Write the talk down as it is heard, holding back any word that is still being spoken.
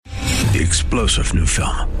The explosive new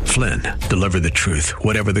film, Flynn, deliver the truth,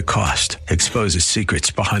 whatever the cost. Exposes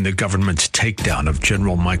secrets behind the government's takedown of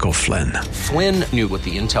General Michael Flynn. Flynn knew what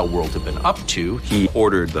the intel world had been up to. He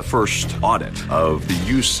ordered the first audit of the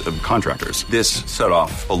use of contractors. This set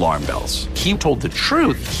off alarm bells. He told the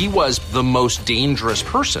truth. He was the most dangerous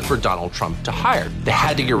person for Donald Trump to hire. They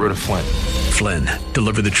had to get rid of Flynn. Flynn,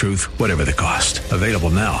 deliver the truth, whatever the cost. Available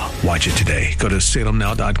now. Watch it today. Go to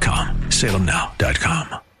salemnow.com.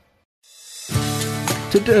 salemnow.com.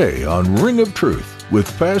 Today on Ring of Truth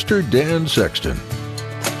with Pastor Dan Sexton.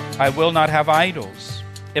 I will not have idols.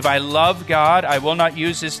 If I love God, I will not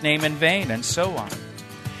use His name in vain, and so on.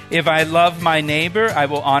 If I love my neighbor, I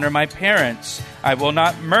will honor my parents. I will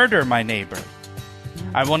not murder my neighbor.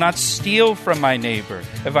 I will not steal from my neighbor.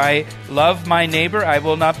 If I love my neighbor, I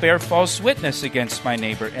will not bear false witness against my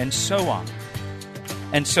neighbor, and so on.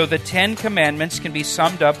 And so the 10 Commandments can be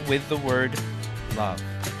summed up with the word love.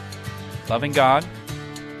 Loving God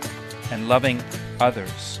and loving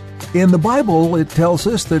others. In the Bible, it tells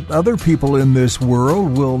us that other people in this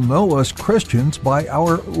world will know us Christians by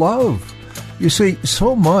our love. You see,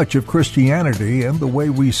 so much of Christianity and the way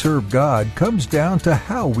we serve God comes down to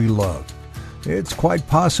how we love. It's quite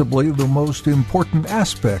possibly the most important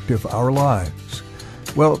aspect of our lives.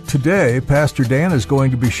 Well, today, Pastor Dan is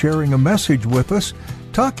going to be sharing a message with us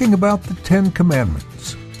talking about the 10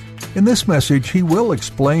 Commandments. In this message, he will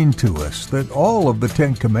explain to us that all of the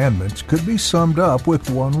 10 Commandments could be summed up with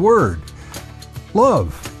one word: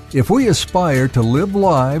 love. If we aspire to live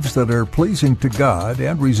lives that are pleasing to God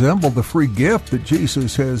and resemble the free gift that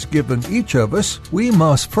Jesus has given each of us, we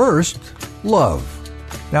must first love.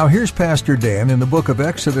 Now here's Pastor Dan in the book of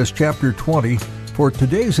Exodus chapter 20 for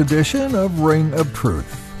today's edition of Ring of Truth.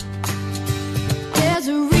 There's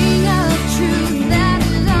a ring of truth that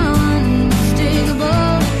is unmistakable,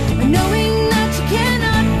 knowing that you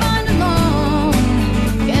cannot find alone.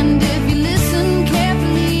 And if you listen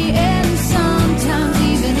carefully, and sometimes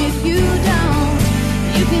even if you don't,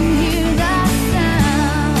 you can hear that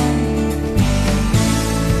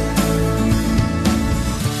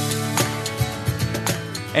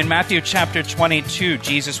sound. In Matthew chapter 22,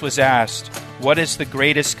 Jesus was asked, "What is the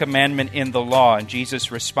greatest commandment in the law?" And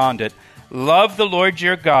Jesus responded, "Love the Lord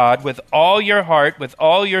your God with all your heart, with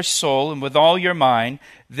all your soul, and with all your mind.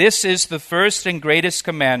 This is the first and greatest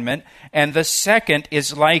commandment, and the second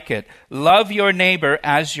is like it. Love your neighbor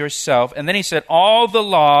as yourself." And then he said, all the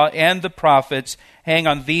law and the prophets hang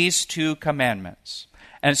on these 2 commandments.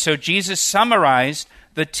 And so Jesus summarized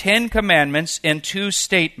the 10 commandments in 2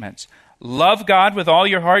 statements. Love God with all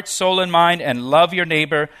your heart, soul, and mind, and love your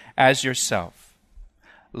neighbor as yourself.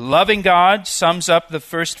 Loving God sums up the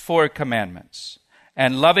first 4 commandments,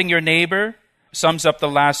 and loving your neighbor sums up the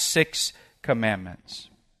last 6 commandments.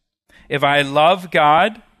 If I love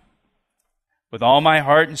God with all my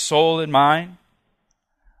heart and soul and mind,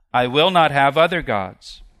 I will not have other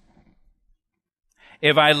gods.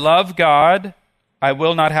 If I love God, I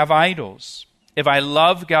will not have idols. If I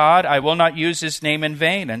love God, I will not use His name in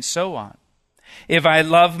vain, and so on. If I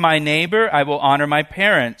love my neighbor, I will honor my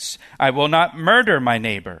parents. I will not murder my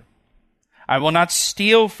neighbor. I will not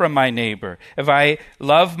steal from my neighbor. If I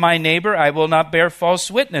love my neighbor, I will not bear false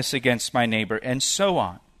witness against my neighbor, and so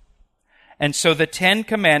on. And so the 10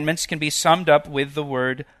 Commandments can be summed up with the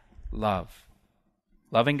word love.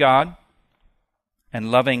 Loving God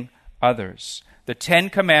and loving others. The 10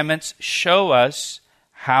 Commandments show us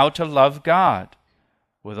how to love God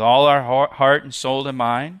with all our heart and soul and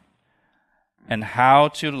mind, and how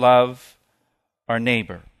to love our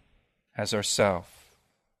neighbor as ourselves.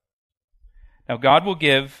 Now, God will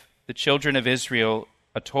give the children of Israel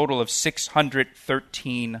a total of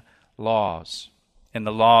 613 laws in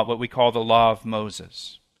the law, what we call the Law of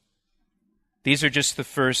Moses. These are just the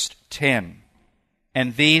first 10.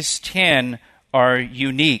 And these 10 are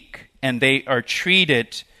unique, and they are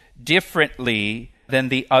treated differently than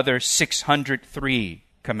the other 603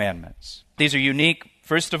 commandments. These are unique,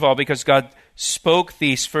 first of all, because God spoke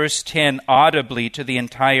these first 10 audibly to the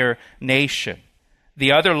entire nation.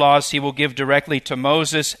 The other laws He will give directly to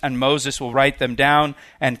Moses, and Moses will write them down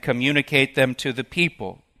and communicate them to the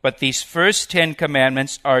people. But these first 10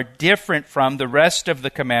 commandments are different from the rest of the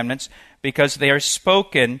commandments because they are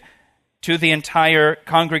spoken to the entire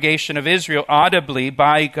congregation of Israel audibly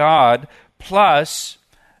by God, plus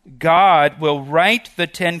God will write the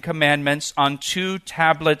 10 commandments on 2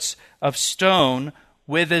 tablets of stone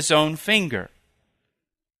with His own finger.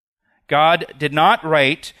 God did not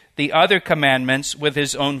write the other commandments with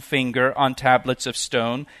His own finger on tablets of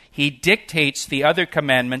stone. He dictates the other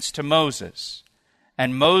commandments to Moses,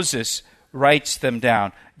 and Moses writes them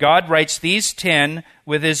down. God writes these 10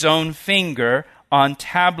 with his own finger on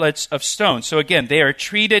tablets of stone. So again, they are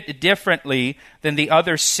treated differently than the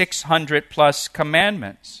other 600 plus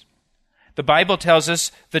commandments. The Bible tells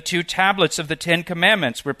us the 2 tablets of the 10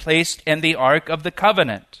 commandments were placed in the Ark of the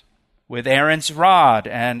Covenant with Aaron's rod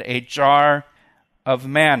and a jar of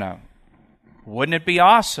manna. Wouldn't it be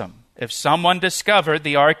awesome if someone discovered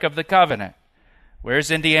the Ark of the Covenant?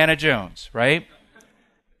 Where's Indiana Jones, right?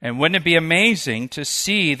 And wouldn't it be amazing to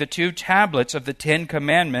see the 2 tablets of the 10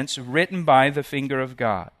 commandments written by the finger of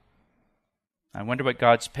God? I wonder what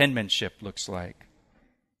God's penmanship looks like.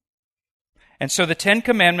 And so the 10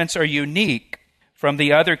 commandments are unique from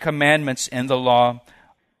the other commandments in the law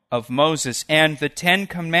of Moses. And the 10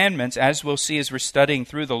 commandments, as we'll see as we're studying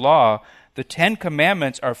through the law, the 10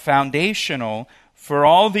 commandments are foundational for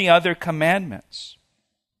all the other commandments.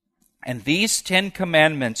 And these 10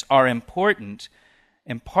 commandments are important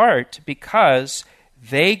in part because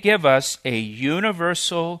they give us a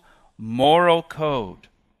universal moral code.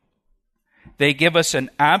 They give us an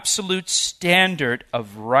absolute standard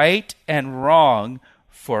of right and wrong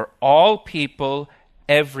for all people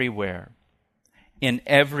everywhere, in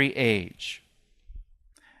every age.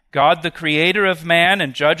 God, the creator of man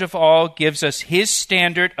and judge of all, gives us his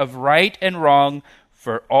standard of right and wrong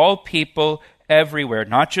for all people everywhere,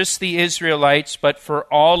 not just the Israelites, but for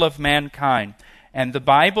all of mankind. And the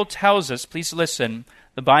Bible tells us, please listen,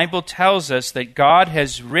 the Bible tells us that God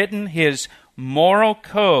has written his moral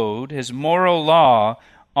code, his moral law,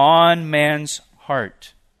 on man's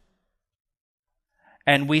heart.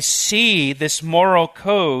 And we see this moral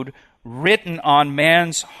code written on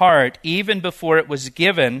man's heart even before it was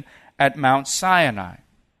given at Mount Sinai.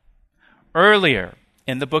 Earlier,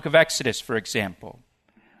 in the book of Exodus, for example,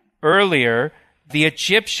 earlier, the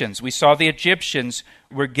Egyptians, we saw the Egyptians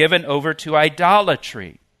were given over to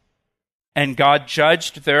idolatry. And God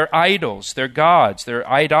judged their idols, their gods, their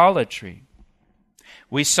idolatry.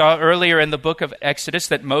 We saw earlier in the book of Exodus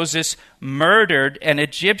that Moses murdered an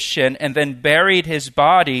Egyptian and then buried his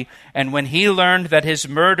body. And when he learned that his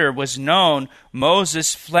murder was known,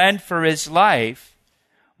 Moses fled for his life.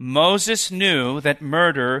 Moses knew that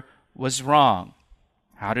murder was wrong.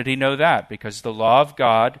 How did he know that? Because the law of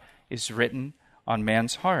God is written on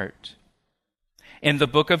man's heart. In the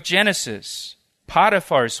book of Genesis,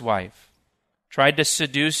 Potiphar's wife tried to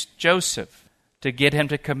seduce Joseph to get him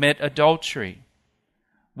to commit adultery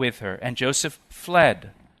with her, and Joseph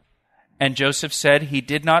fled. And Joseph said he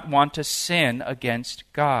did not want to sin against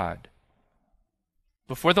God.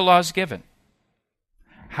 Before the law is given,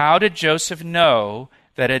 how did Joseph know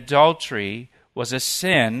that adultery was a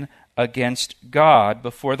sin against God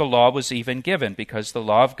before the law was even given? Because the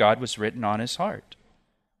law of God was written on his heart.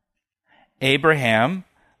 Abraham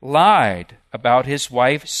lied about his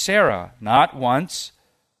wife Sarah, not once,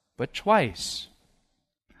 but twice.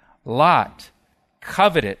 Lot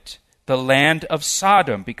coveted the land of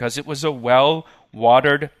Sodom because it was a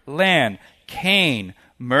well-watered land. Cain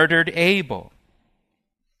murdered Abel.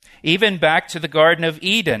 Even back to the Garden of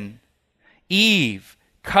Eden, Eve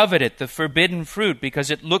coveted the forbidden fruit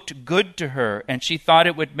because it looked good to her and she thought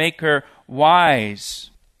it would make her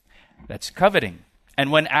wise. That's coveting.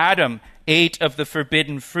 And when Adam ate of the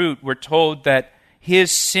forbidden fruit, we're told that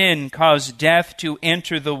his sin caused death to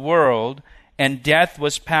enter the world, and death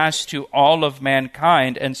was passed to all of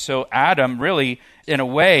mankind. And so Adam really, in a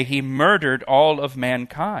way, he murdered all of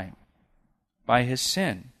mankind by his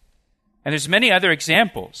sin. And there's many other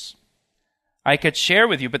examples I could share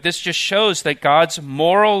with you, but this just shows that God's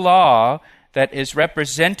moral law that is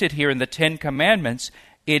represented here in the 10 Commandments,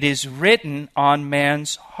 it is written on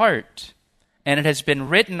man's heart. And it has been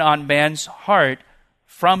written on man's heart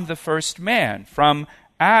from the first man, from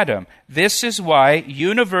Adam. This is why,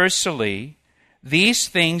 universally, these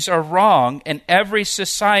things are wrong in every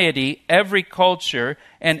society, every culture,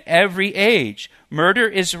 and every age. Murder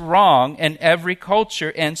is wrong in every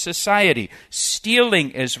culture and society.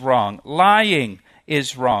 Stealing is wrong. Lying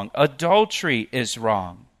is wrong. Adultery is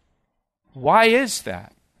wrong. Why is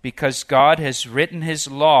that? Because God has written his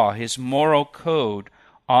law, his moral code,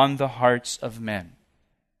 on the hearts of men.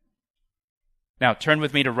 Now, turn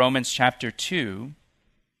with me to Romans chapter 2.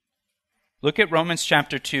 Look at Romans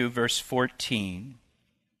chapter 2, verse 14.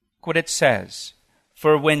 Look what it says.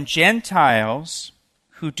 For when Gentiles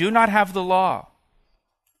who do not have the law,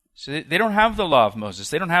 so they don't have the law of Moses,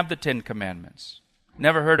 they don't have the 10 Commandments,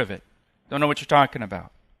 never heard of it, don't know what you're talking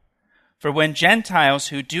about. For when Gentiles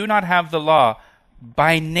who do not have the law,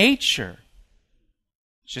 by nature,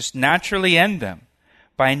 just naturally in them,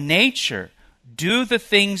 by nature, do the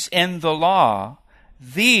things in the law,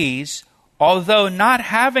 these although not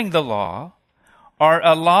having the law, are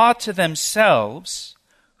a law to themselves,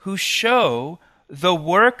 who show the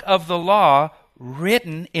work of the law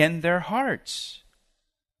written in their hearts.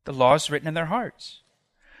 The law is written in their hearts.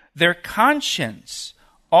 Their conscience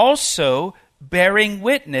also bearing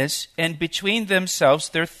witness, and between themselves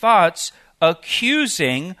their thoughts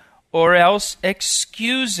accusing or else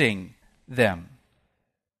excusing them.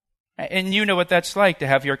 And you know what that's like, to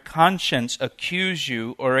have your conscience accuse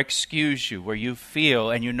you or excuse you, where you feel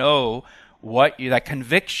and you know that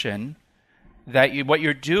conviction that what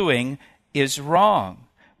you're doing is wrong.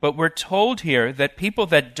 But we're told here that people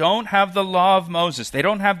that don't have the law of Moses, they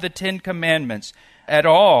don't have the 10 Commandments at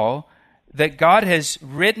all, that God has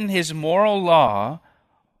written his moral law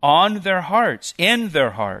on their hearts, in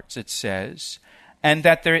their hearts, it says, and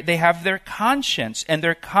that they have their conscience, and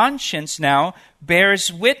their conscience now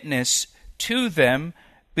bears witness to them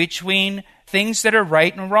between things that are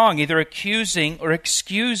right and wrong, either accusing or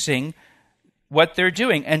excusing what they're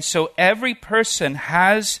doing. And so every person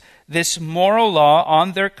has this moral law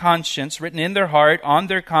on their conscience, written in their heart, on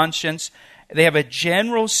their conscience. They have a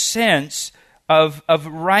general sense of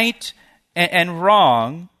right and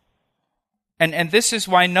wrong. And this is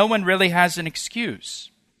why no one really has an excuse.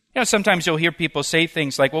 Sometimes you'll hear people say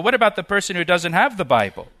things like, well, what about the person who doesn't have the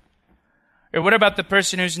Bible? Or what about the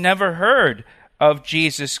person who's never heard of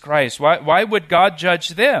Jesus Christ? Why would God judge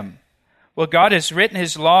them? Well, God has written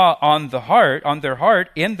his law on their heart,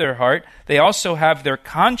 in their heart. They also have their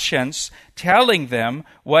conscience telling them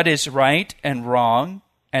what is right and wrong,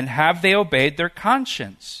 and have they obeyed their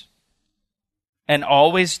conscience and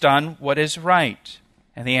always done what is right?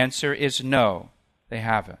 And the answer is no, they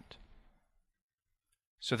haven't.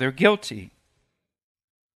 So they're guilty.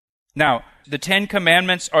 Now, the 10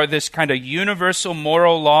 Commandments are this kind of universal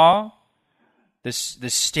moral law, this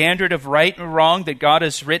standard of right and wrong that God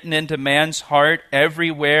has written into man's heart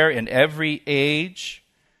everywhere in every age.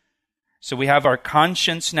 So we have our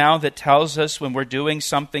conscience now that tells us when we're doing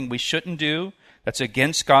something we shouldn't do, that's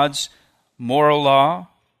against God's moral law.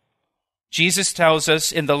 Jesus tells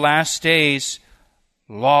us in the last days,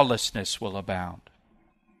 lawlessness will abound.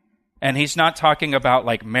 And he's not talking about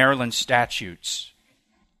like Maryland statutes.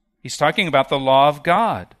 He's talking about the law of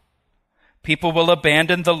God. People will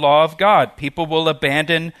abandon the law of God. People will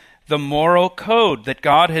abandon the moral code that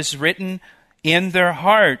God has written in their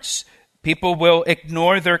hearts. People will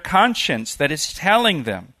ignore their conscience that is telling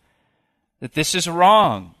them that this is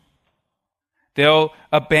wrong. They'll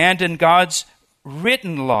abandon God's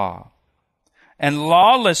written law. And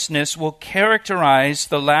lawlessness will characterize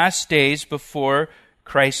the last days before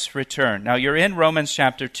Christ's return. Now, you're in Romans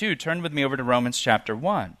chapter 2. Turn with me over to Romans chapter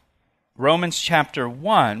 1. Romans chapter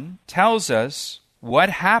 1 tells us what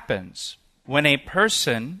happens when a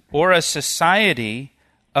person or a society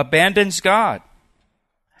abandons God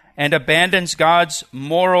and abandons God's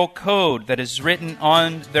moral code that is written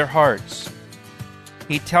on their hearts.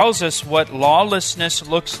 He tells us what lawlessness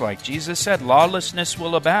looks like. Jesus said, lawlessness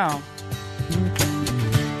will abound.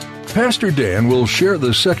 Pastor Dan will share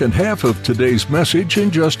the second half of today's message in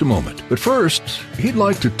just a moment. But first, he'd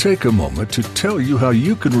like to take a moment to tell you how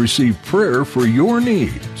you can receive prayer for your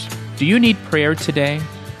needs. Do you need prayer today?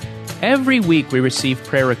 Every week we receive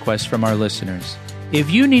prayer requests from our listeners. If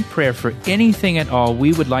you need prayer for anything at all,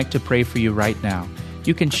 we would like to pray for you right now.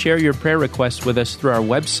 You can share your prayer requests with us through our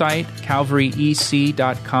website,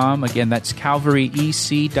 calvaryec.com. Again, that's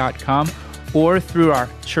calvaryec.com, or through our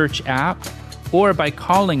church app, or by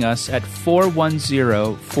calling us at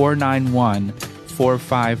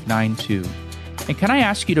 410-491-4592. And can I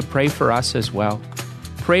ask you to pray for us as well?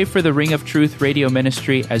 Pray for the Ring of Truth radio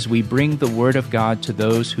ministry as we bring the Word of God to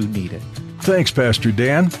those who need it. Thanks, Pastor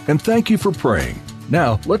Dan, and thank you for praying.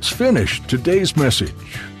 Now, let's finish today's message.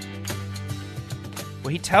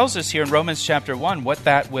 Well, he tells us here in Romans chapter 1 what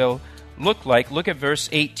that will look like. Look at verse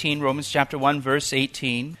 18, Romans chapter 1, verse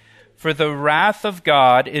 18. For the wrath of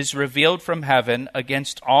God is revealed from heaven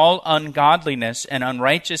against all ungodliness and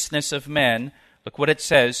unrighteousness of men, look what it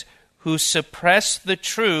says, who suppress the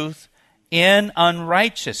truth in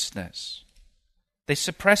unrighteousness. They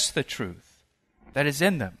suppress the truth that is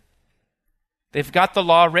in them. They've got the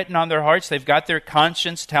law written on their hearts. They've got their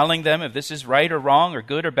conscience telling them if this is right or wrong or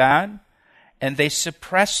good or bad. And they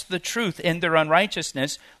suppress the truth in their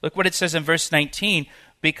unrighteousness. Look what it says in verse 19.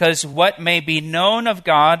 Because what may be known of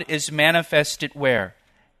God is manifested where?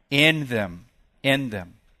 In them. In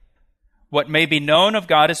them. What may be known of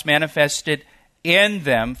God is manifested in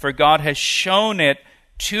them, for God has shown it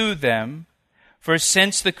to them. For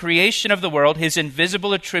since the creation of the world, his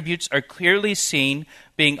invisible attributes are clearly seen,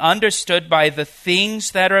 being understood by the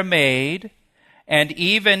things that are made, and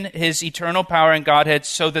even his eternal power and Godhead,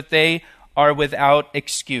 so that they are without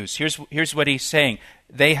excuse. Here's what he's saying.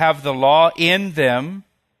 They have the law in them,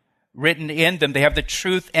 written in them. They have the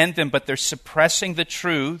truth in them, but they're suppressing the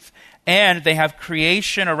truth. And they have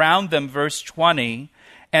creation around them, verse 20.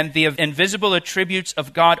 And the invisible attributes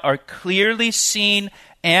of God are clearly seen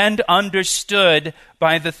and understood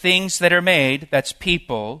by the things that are made, that's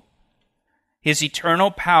people, his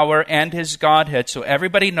eternal power and his Godhead. So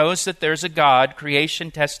everybody knows that there's a God.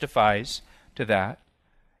 Creation testifies to that.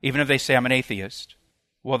 Even if they say, I'm an atheist.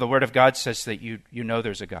 Well, the Word of God says that you know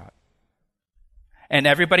there's a God. And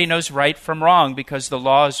everybody knows right from wrong because the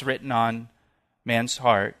law is written on man's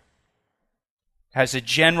heart. Has a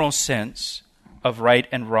general sense of right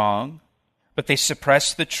and wrong, but they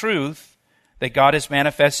suppress the truth that God has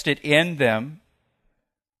manifested in them.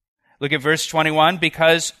 Look at verse 21.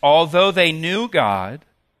 Because although they knew God,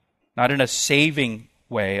 not in a saving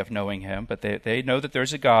way of knowing him, but they know that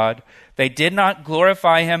there's a God, they did not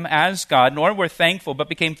glorify him as God, nor were thankful, but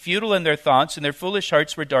became futile in their thoughts, and their foolish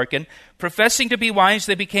hearts were darkened. Professing to be wise,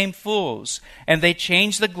 they became fools, and they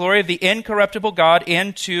changed the glory of the incorruptible God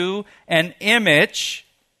into an image.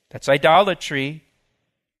 That's idolatry.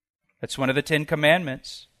 That's one of the 10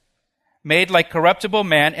 Commandments. Made like corruptible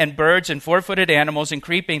man and birds and four-footed animals and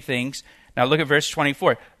creeping things. Now look at verse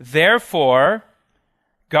 24. Therefore,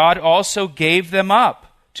 God also gave them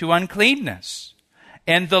up to uncleanness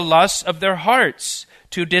and the lusts of their hearts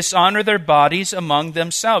to dishonor their bodies among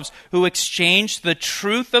themselves, who exchanged the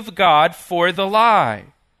truth of God for the lie,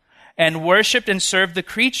 and worshipped and served the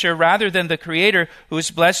creature rather than the Creator, who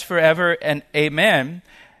is blessed forever and amen.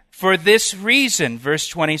 For this reason, verse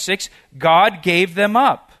 26, God gave them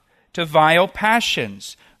up to vile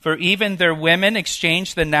passions, for even their women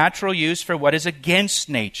exchanged the natural use for what is against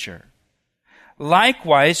nature.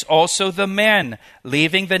 Likewise, also the men,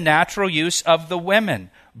 leaving the natural use of the women,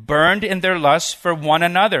 burned in their lusts for one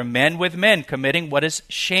another, men with men, committing what is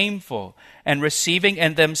shameful, and receiving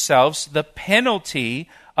in themselves the penalty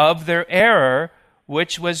of their error,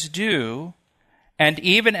 which was due. And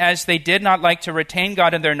even as they did not like to retain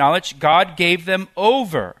God in their knowledge, God gave them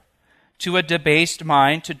over to a debased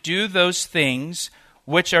mind to do those things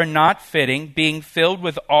which are not fitting, being filled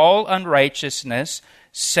with all unrighteousness,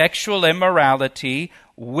 sexual immorality,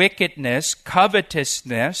 wickedness,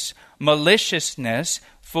 covetousness, maliciousness,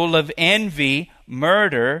 full of envy,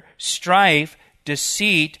 murder, strife,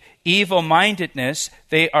 deceit, evil-mindedness.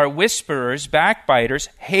 They are whisperers, backbiters,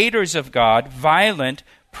 haters of God, violent,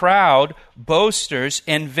 proud, boasters,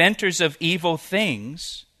 inventors of evil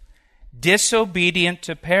things, disobedient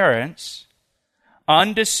to parents,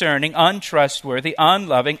 undiscerning, untrustworthy,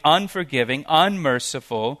 unloving, unforgiving,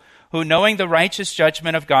 unmerciful, who, knowing the righteous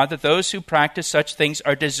judgment of God, that those who practice such things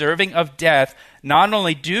are deserving of death, not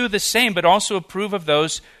only do the same, but also approve of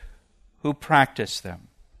those who practice them.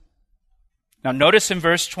 Now notice in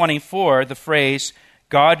verse 24 the phrase,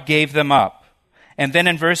 God gave them up. And then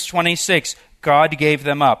in verse 26, God gave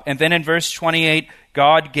them up. And then in verse 28,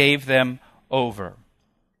 God gave them over.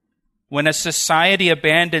 When a society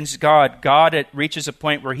abandons God, God reaches a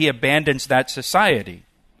point where he abandons that society.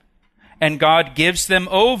 And God gives them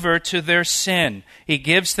over to their sin. He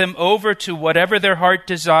gives them over to whatever their heart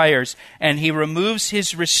desires. And he removes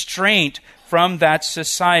his restraint from that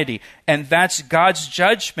society. And that's God's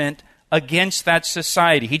judgment against that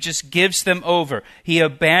society. He just gives them over. He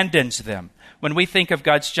abandons them. When we think of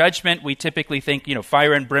God's judgment, we typically think,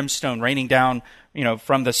 fire and brimstone raining down,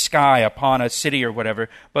 from the sky upon a city or whatever.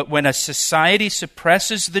 But when a society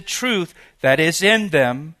suppresses the truth that is in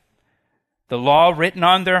them, the law written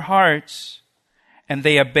on their hearts, and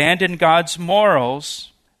they abandon God's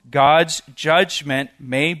morals, God's judgment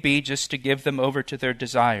may be just to give them over to their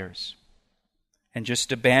desires and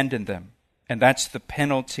just abandon them. And that's the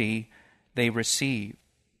penalty they receive.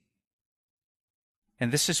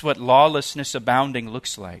 And this is what lawlessness abounding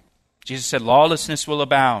looks like. Jesus said, lawlessness will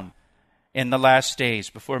abound in the last days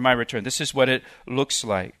before my return. This is what it looks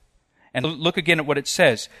like. And look again at what it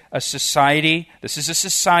says. This is a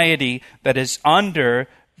society that is under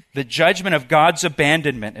the judgment of God's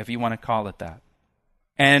abandonment, if you want to call it that.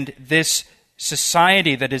 And this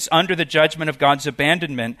society that is under the judgment of God's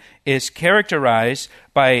abandonment is characterized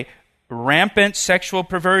by rampant sexual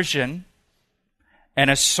perversion and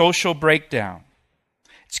a social breakdown.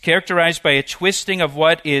 It's characterized by a twisting of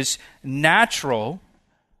what is natural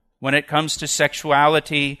when it comes to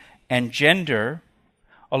sexuality and gender,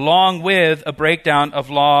 along with a breakdown of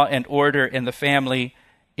law and order in the family,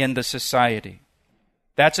 in the society.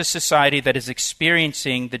 That's a society that is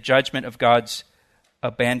experiencing the judgment of God's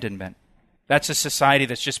abandonment. That's a society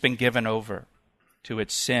that's just been given over to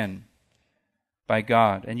its sin. by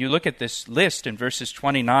God. And you look at this list in verses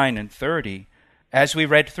 29 and 30, as we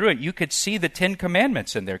read through it, you could see the 10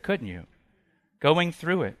 Commandments in there, couldn't you? Going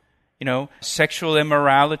through it. Sexual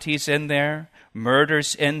immorality's in there,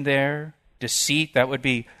 murder's in there, deceit, that would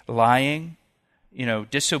be lying,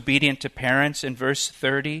 disobedient to parents in verse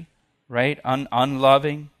 30, right?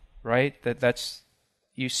 Unloving, right? That's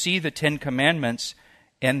you see the 10 Commandments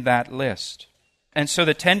in that list. And so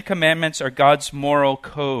the 10 Commandments are God's moral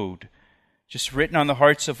code, just written on the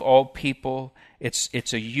hearts of all people.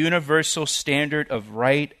 It's a universal standard of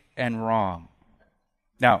right and wrong.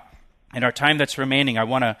 Now, in our time that's remaining, I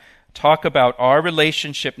want to talk about our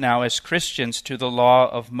relationship now as Christians to the law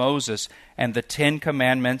of Moses and the 10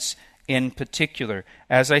 Commandments in particular.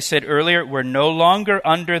 As I said earlier, we're no longer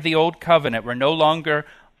under the old covenant. We're no longer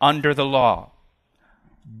under the law.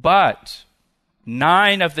 But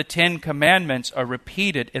 9 of the 10 Commandments are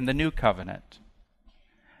repeated in the new covenant.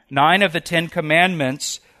 9 of the 10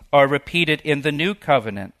 Commandments are repeated in the new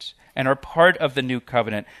covenant and are part of the new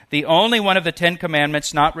covenant. The only one of the 10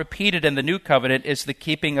 Commandments not repeated in the new covenant is the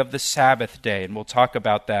keeping of the Sabbath day, and we'll talk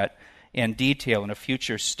about that in detail in a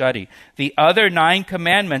future study. The other 9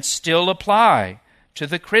 commandments still apply to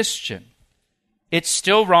the Christian. It's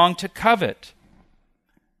still wrong to covet.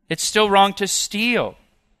 It's still wrong to steal.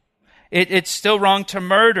 It's still wrong to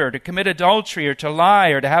murder, to commit adultery, or to lie,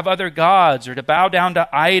 or to have other gods, or to bow down to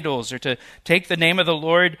idols, or to take the name of the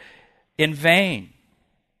Lord in vain.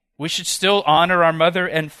 We should still honor our mother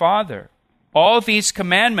and father. All these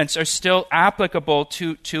commandments are still applicable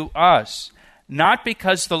to us, not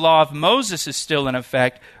because the law of Moses is still in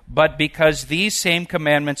effect, but because these same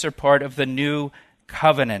commandments are part of the new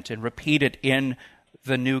covenant and repeated in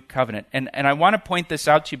the new covenant. And I want to point this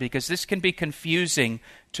out to you because this can be confusing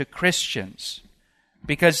to Christians,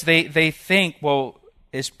 because they think, well,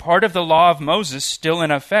 is part of the law of Moses still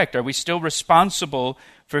in effect? Are we still responsible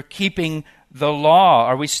for keeping the law?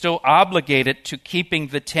 Are we still obligated to keeping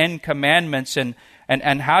the 10 Commandments? And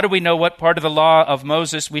how do we know what part of the law of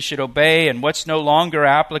Moses we should obey and what's no longer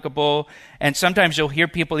applicable? And sometimes you'll hear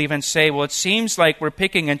people even say, well, it seems like we're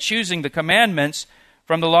picking and choosing the commandments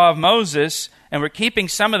from the law of Moses, and we're keeping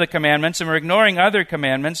some of the commandments and we're ignoring other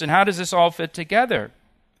commandments, and how does this all fit together?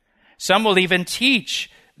 Some will even teach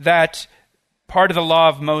that part of the law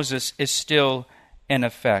of Moses is still in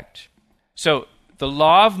effect. So the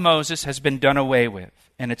law of Moses has been done away with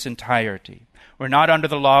in its entirety. We're not under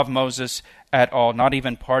the law of Moses at all, not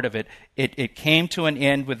even part of it. It came to an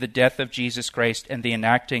end with the death of Jesus Christ and the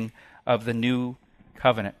enacting of the new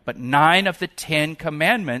covenant. But 9 of the 10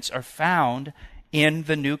 commandments are found in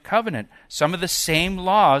the new covenant. Some of the same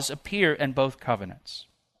laws appear in both covenants.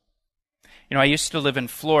 I used to live in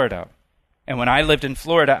Florida, and when I lived in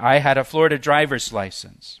Florida, I had a Florida driver's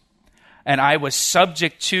license, and I was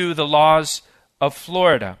subject to the laws of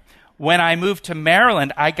Florida. When I moved to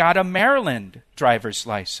Maryland, I got a Maryland driver's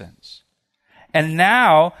license, and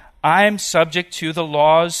now I'm subject to the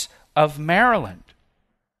laws of Maryland.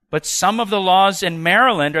 But some of the laws in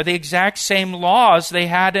Maryland are the exact same laws they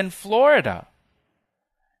had in Florida.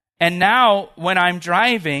 And now, when I'm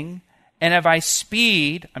driving, and if I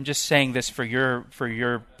speed, I'm just saying this for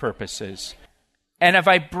your purposes, and if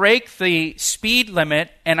I break the speed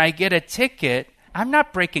limit and I get a ticket, I'm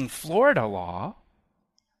not breaking Florida law.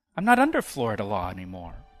 I'm not under Florida law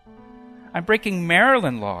anymore. I'm breaking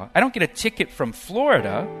Maryland law. I don't get a ticket from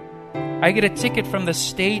Florida. I get a ticket from the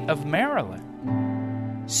state of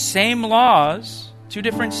Maryland. Same laws, 2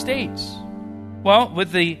 different states. Well,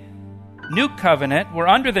 with the new covenant, we're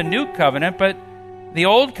under the new covenant, but the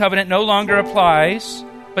old covenant no longer applies,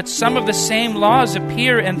 but some of the same laws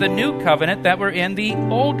appear in the new covenant that were in the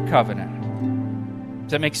old covenant.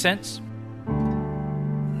 Does that make sense?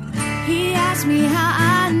 He asked me how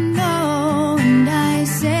I know, and I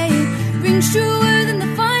say it rings truer than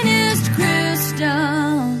the finest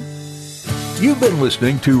crystal. You've been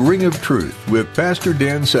listening to Ring of Truth with Pastor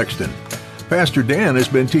Dan Sexton. Pastor Dan has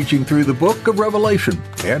been teaching through the book of Revelation,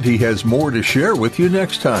 and he has more to share with you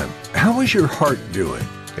next time. How is your heart doing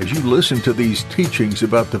as you listen to these teachings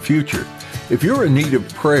about the future? If you're in need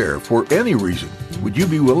of prayer for any reason, would you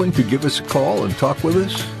be willing to give us a call and talk with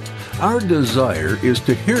us? Our desire is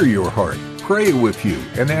to hear your heart, pray with you,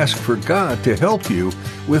 and ask for God to help you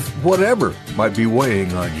with whatever might be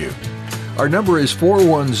weighing on you. Our number is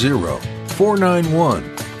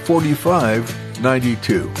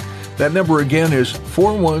 410-491-4592. That number again is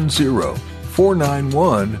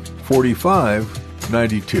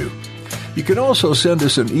 410-491-4592. You can also send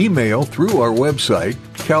us an email through our website,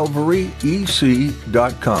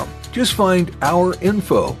 calvaryec.com. Just find Our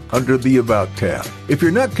Info under the About tab. If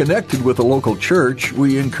you're not connected with a local church,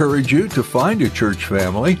 we encourage you to find a church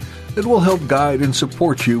family that will help guide and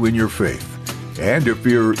support you in your faith. And if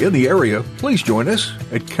you're in the area, please join us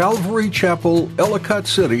at Calvary Chapel, Ellicott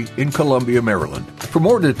City in Columbia, Maryland. For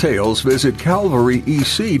more details, visit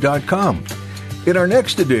calvaryec.com. In our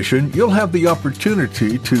next edition, you'll have the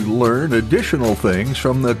opportunity to learn additional things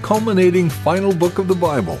from the culminating final book of the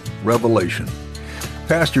Bible, Revelation.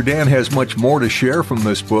 Pastor Dan has much more to share from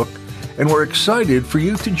this book, and we're excited for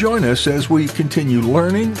you to join us as we continue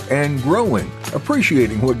learning and growing,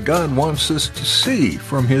 appreciating what God wants us to see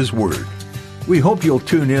from His Word. We hope you'll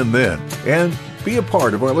tune in then and be a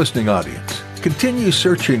part of our listening audience. Continue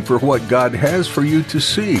searching for what God has for you to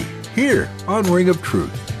see here on Ring of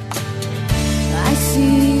Truth. I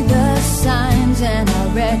see the signs and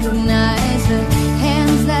I recognize the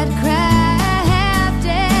hands that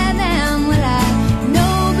crafted them. Well, I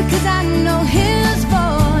know because I know His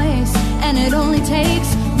voice, and it only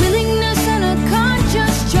takes willingness and a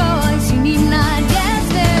conscious choice. You need not guess,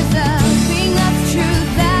 there's a ring of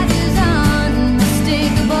truth that is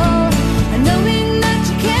unmistakable, knowing that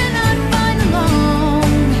you cannot find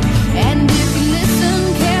alone. And if you listen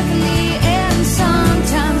carefully, and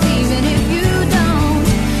sometimes even if you don't,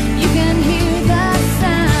 you can hear the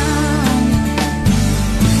sound.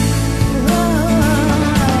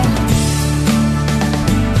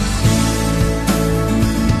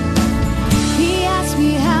 He asked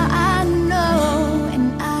me how I know,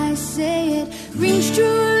 and I say it rings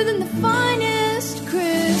truer than the finest crystal.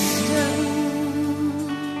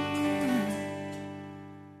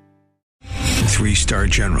 3-star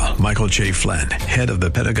General Michael J. Flynn, head of the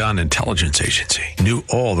Pentagon Intelligence Agency, knew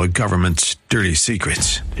all the government's dirty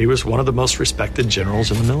secrets. He was one of the most respected generals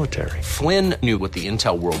in the military. Flynn knew what the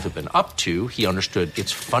intel world had been up to. He understood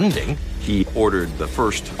its funding. He ordered the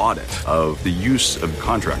first audit of the use of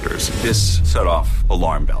contractors. This set off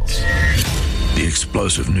alarm bells. The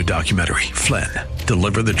explosive new documentary, Flynn,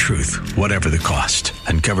 Deliver the Truth, Whatever the Cost,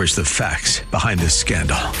 uncovers the facts behind this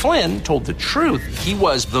scandal. Flynn told the truth. He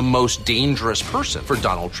was the most dangerous person for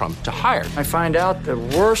Donald Trump to hire. I find out the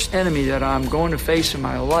worst enemy that I'm going to face in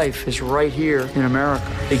my life is right here in America.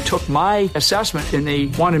 They took my assessment and they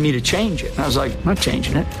wanted me to change it. And I was like, I'm not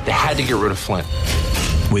changing it. They had to get rid of Flynn.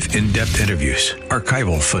 With in-depth interviews,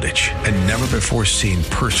 archival footage, and never-before-seen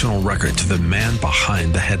personal records of the man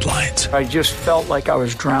behind the headlines. I just felt like I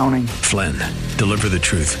was drowning. Flynn, Deliver the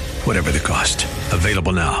Truth, Whatever the Cost.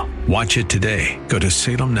 Available now. Watch it today. Go to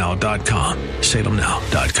salemnow.com.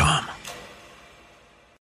 salemnow.com.